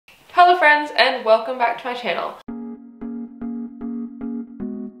friends, and welcome back to my channel.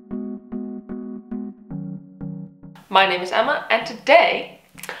 My name is Emma, and today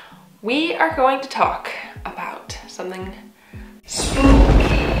we are going to talk about something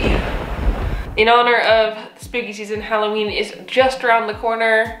spooky. In honor of the spooky season, Halloween is just around the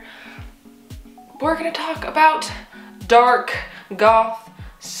corner. We're gonna talk about dark, goth,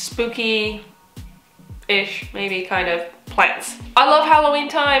 spooky-ish, maybe kind of plants. I love Halloween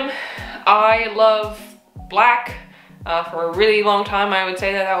time. I love black. For a really long time, I would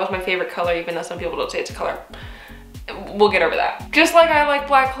say that was my favorite color, even though some people don't say it's a color. We'll get over that. Just like I like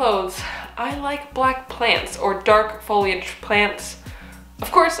black clothes, I like black plants or dark foliage plants.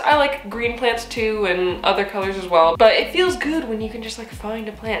 Of course, I like green plants too and other colors as well, but it feels good when you can just like find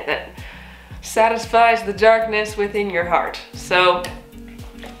a plant that satisfies the darkness within your heart. So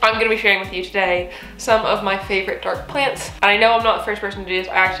I'm gonna be sharing with you today some of my favorite dark plants. And I know I'm not the first person to do this.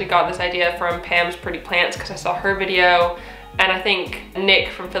 I actually got this idea from Pam's Pretty Plants because I saw her video, and I think Nick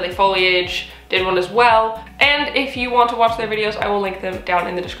from Foliage did one as well. And if you want to watch their videos, I will link them down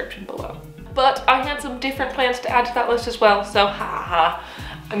in the description below. But I had some different plants to add to that list as well, so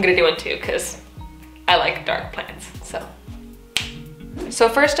I'm gonna do one too because I like dark plants. So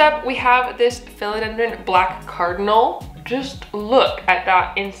first up, we have this Philodendron Black Cardinal. Just look at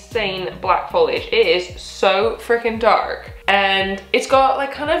that insane black foliage. It is so freaking dark, and it's got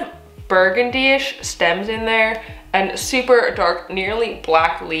like kind of burgundy-ish stems in there and super dark, nearly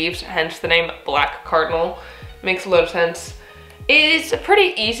black leaves, hence the name Black Cardinal. Makes a lot of sense. It is a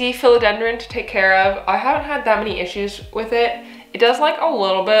pretty easy philodendron to take care of. I haven't had that many issues with it. It does like a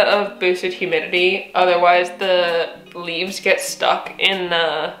little bit of boosted humidity, otherwise the leaves get stuck in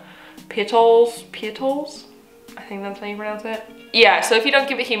the petals? I think that's how you pronounce it. Yeah, so if you don't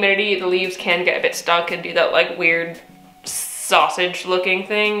give it humidity, the leaves can get a bit stuck and do that like weird sausage looking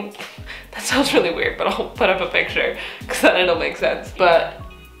thing. That sounds really weird, but I'll put up a picture because then it'll make sense. But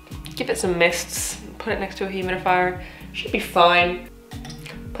give it some mists, put it next to a humidifier, should be fine.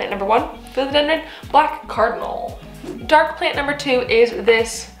 Plant number one, Philodendron Black Cardinal. Dark plant number two is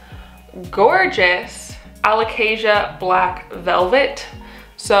this gorgeous Alocasia Black Velvet.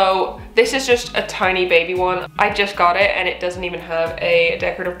 So this is just a tiny baby one. I just got it and it doesn't even have a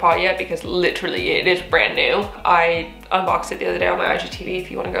decorative pot yet because literally it is brand new. I unboxed it the other day on my IGTV.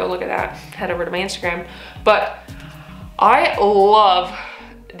 If you want to go look at that, head over to my Instagram. But I love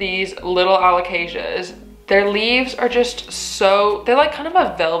these little Alocasias. Their leaves are just so, they're like kind of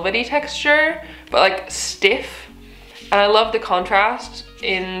a velvety texture, but like stiff. And I love the contrast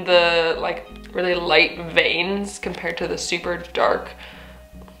in the like really light veins compared to the super dark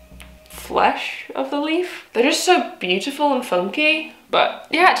flesh of the leaf. They're just so beautiful and funky, but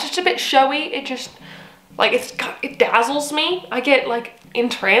yeah, it's just a bit showy. It just like it dazzles me. I get like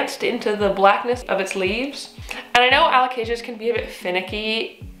entranced into the blackness of its leaves. And I know Alocasias can be a bit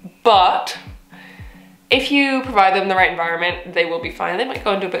finicky, but if you provide them the right environment, they will be fine. They might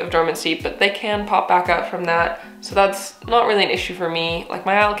go into a bit of dormancy, but they can pop back up from that. So that's not really an issue for me. Like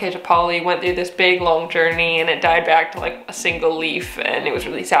my Alocasia poly went through this big long journey and it died back to like a single leaf and it was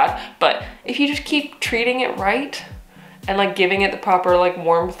really sad. But if you just keep treating it right and like giving it the proper like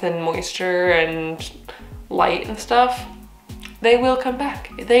warmth and moisture and light and stuff, they will come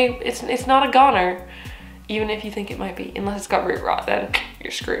back. It's not a goner. Even if you think it might be, unless it's got root rot, then you're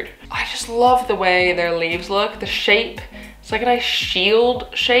screwed. I just love the way their leaves look. The shape, it's like a nice shield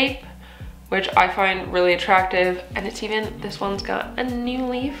shape, which I find really attractive. And it's even, this one's got a new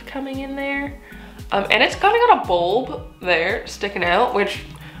leaf coming in there. And it's kind of got a bulb there sticking out, which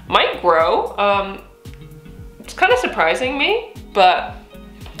might grow. It's kind of surprising me, but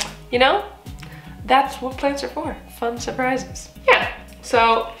you know, that's what plants are for, fun surprises. Yeah,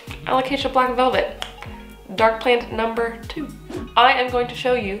 so Alocasia Black Velvet. Dark plant number two. I am going to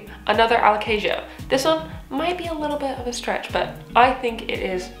show you another Alocasia. This one might be a little bit of a stretch, but I think it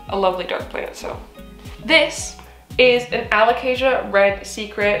is a lovely dark plant. So this is an Alocasia Red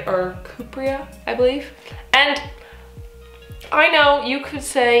Secret, or Cuprea, I believe. And I know you could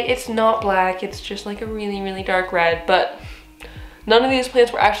say it's not black, it's just like a really, really dark red, but none of these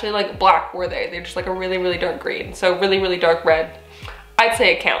plants were actually like black, were they? They're just like a really, really dark green. So really, really dark red. I'd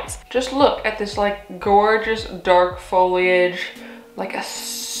say it counts. Just look at this like gorgeous dark foliage, like a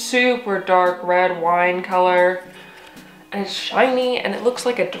super dark red wine color, and it's shiny and it looks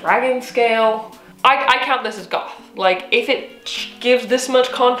like a dragon scale. I count this as goth. Like if it gives this much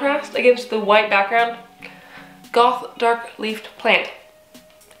contrast against the white background, goth dark leafed plant,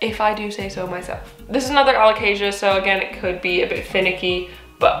 if I do say so myself. This is another Alocasia, so again it could be a bit finicky,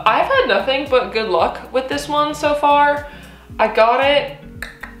 but I've had nothing but good luck with this one so far. I got it,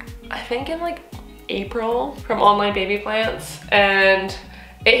 I think in like April from Online Baby Plants, and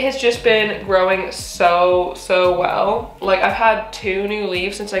it has just been growing so well. Like I've had 2 new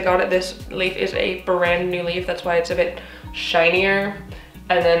leaves since I got it. This leaf is a brand new leaf, that's why it's a bit shinier.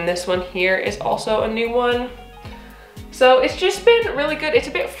 And then this one here is also a new one. So it's just been really good. It's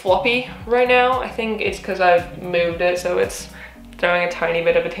a bit floppy right now. I think it's because I've moved it, so it's throwing a tiny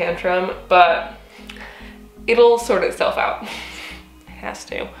bit of a tantrum, but it'll sort itself out. It has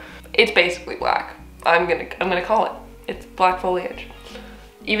to. It's basically black. I'm gonna call it. It's black foliage.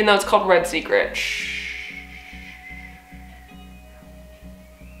 Even though it's called Red Secret. Shh.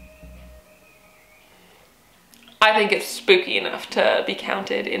 I think it's spooky enough to be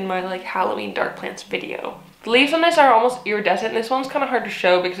counted in my like Halloween dark plants video. The leaves on this are almost iridescent. This one's kind of hard to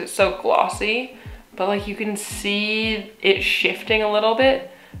show because it's so glossy, but like you can see it shifting a little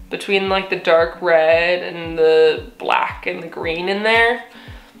bit between like the dark red and the black and the green in there.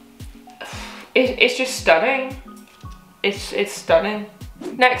 It's just stunning. It's stunning.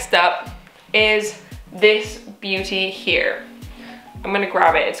 Next up is this beauty here. I'm gonna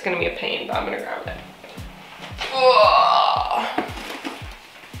grab it. It's gonna be a pain, but I'm gonna grab it. Whoa.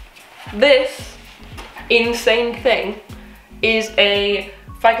 This insane thing is a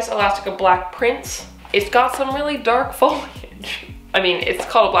Ficus Elastica Black Prince. It's got some really dark foliage. I mean, it's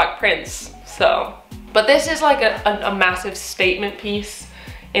called a Black Prince, so. But this is like a massive statement piece.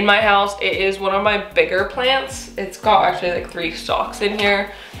 In my house, it is one of my bigger plants. It's got actually like 3 stalks in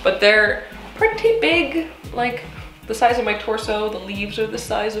here, but they're pretty big, like the size of my torso. The leaves are the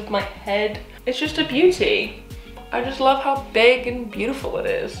size of my head. It's just a beauty. I just love how big and beautiful it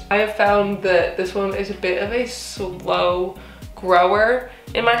is. I have found that this one is a bit of a slow grower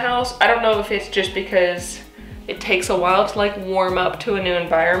in my house. I don't know if it's just because it takes a while to like warm up to a new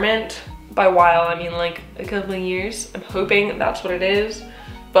environment. By while, I mean like a couple of years. I'm hoping that's what it is.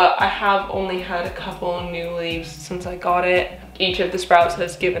 But I have only had a couple new leaves since I got it. Each of the sprouts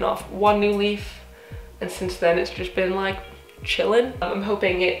has given off 1 new leaf, and since then it's just been like chilling. I'm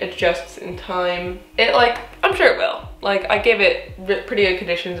hoping it adjusts in time. I'm sure it will. Like I give it pretty good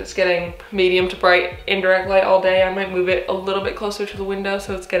conditions. It's getting medium to bright indirect light all day. I might move it a little bit closer to the window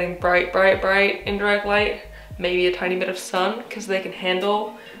so it's getting bright indirect light. Maybe a tiny bit of sun because they can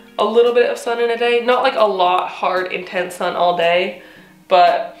handle a little bit of sun in a day. Not like a lot hard intense sun all day,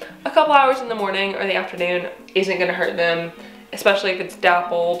 but a couple hours in the morning or the afternoon isn't gonna hurt them, especially if it's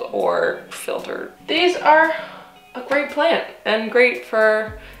dappled or filtered. These are a great plant and great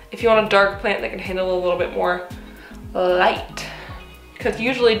for if you want a dark plant that can handle a little bit more light. Because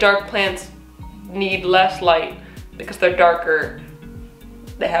usually dark plants need less light because they're darker.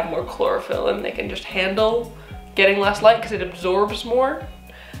 They have more chlorophyll and they can just handle getting less light because it absorbs more.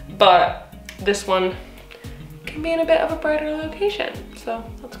 But this one can be in a bit of a brighter location, so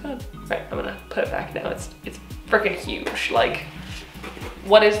that's good. Right, I'm gonna put it back now. It's freaking huge. Like,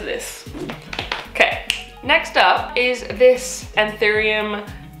 what is this? Okay, next up is this Anthurium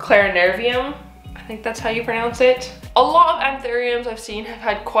Clarinervium. I think that's how you pronounce it. A lot of anthuriums I've seen have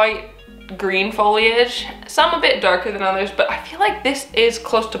had quite green foliage, some a bit darker than others, but I feel like this is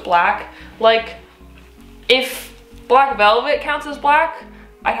close to black. Like, if black velvet counts as black,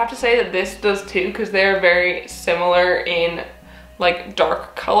 I'd have to say that this does too, because they're very similar in like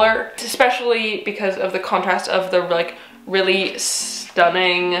dark color, especially because of the contrast of the like really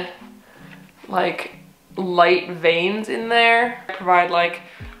stunning like light veins in there. Provide like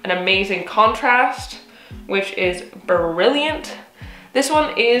an amazing contrast, which is brilliant. This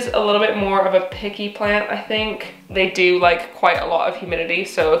one is a little bit more of a picky plant, I think. They do like quite a lot of humidity,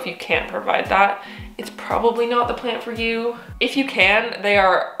 so if you can't provide that, it's probably not the plant for you. If you can, they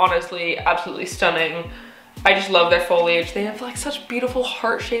are honestly absolutely stunning. I just love their foliage. They have like such beautiful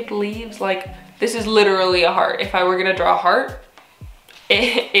heart-shaped leaves. Like, this is literally a heart. If I were gonna draw a heart,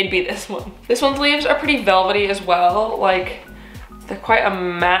 it'd be this one. This one's leaves are pretty velvety as well. Like, they're quite a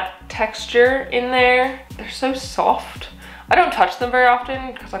matte texture in there. They're so soft. I don't touch them very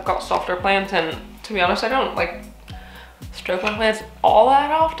often because I've got softer plants, and to be honest, I don't like stroke my plants all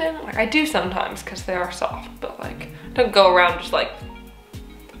that often. Like, I do sometimes because they are soft, but like, don't go around just like,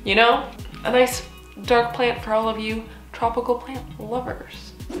 you know? A nice dark plant for all of you tropical plant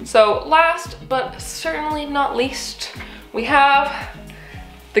lovers. So last but certainly not least, we have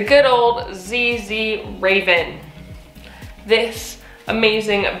the good old ZZ Raven. This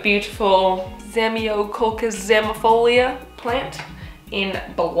amazing, beautiful Zamioculcas Zamiifolia plant in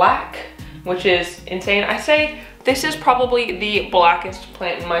black, which is insane. I say this is probably the blackest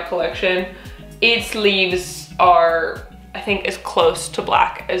plant in my collection. Its leaves are, I think, as close to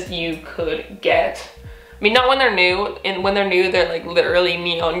black as you could get. I mean, not when they're new, and when they're new, they're like literally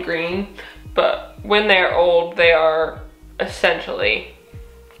neon green, but when they're old, they are essentially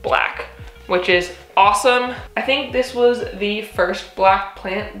black, which is awesome. I think this was the first black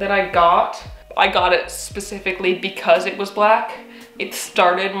plant that I got. I got it specifically because it was black. It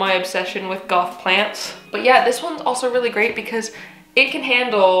started my obsession with goth plants. But yeah, this one's also really great because it can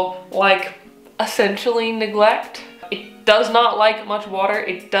handle like essentially neglect. It does not like much water.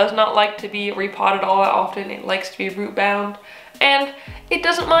 It does not like to be repotted all that often. It likes to be root bound, and it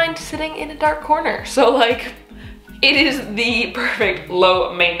doesn't mind sitting in a dark corner. So like, it is the perfect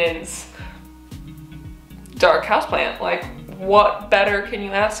low maintenance dark houseplant. Like, what better can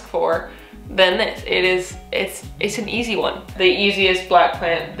you ask for than this? It's an easy one. The easiest black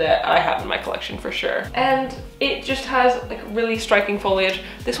plant that I have in my collection for sure. And it just has like really striking foliage.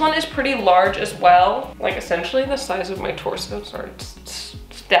 This one is pretty large as well, like essentially the size of my torso. Sorry, it's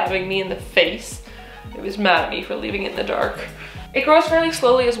stabbing me in the face. It was mad at me for leaving it in the dark. It grows fairly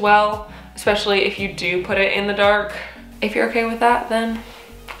slowly as well, especially if you do put it in the dark. If you're okay with that, then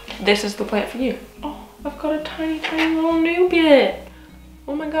this is the plant for you. Oh, I've got a tiny, tiny little nubit.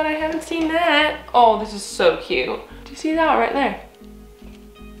 Oh my god, I haven't seen that. Oh, this is so cute. Do you see that right there?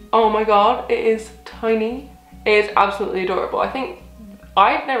 Oh my god, it is tiny. It is absolutely adorable. I think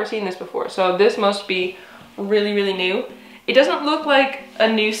I've never seen this before, so this must be really, really new. It doesn't look like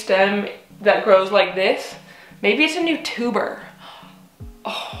a new stem that grows like this. Maybe it's a new tuber.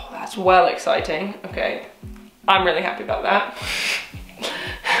 Oh, that's well exciting. Okay, I'm really happy about that.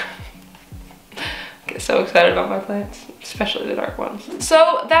 Get so excited about my plants, especially the dark ones.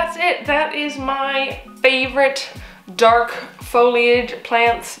 So that's it. That is my favorite dark foliage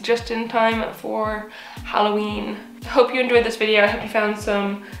plants just in time for Halloween. I hope you enjoyed this video. I hope you found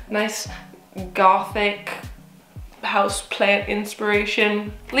some nice gothic house plant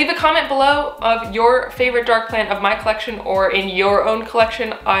inspiration. Leave a comment below of your favorite dark plant of my collection or in your own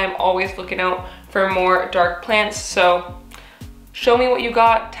collection. I am always looking out for more dark plants, so show me what you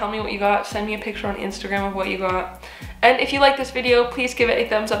got, tell me what you got, send me a picture on Instagram of what you got. And if you like this video, please give it a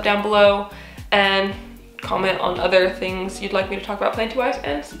thumbs up down below and comment on other things you'd like me to talk about plant-wise,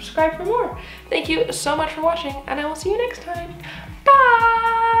 and subscribe for more. Thank you so much for watching, and I will see you next time. Bye!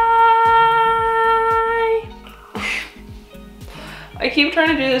 I keep trying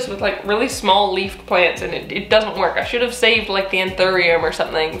to do this with like really small leafed plants and it doesn't work. I should have saved like the Anthurium or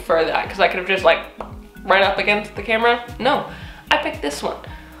something for that, because I could have just like right up against the camera. No, I picked this one.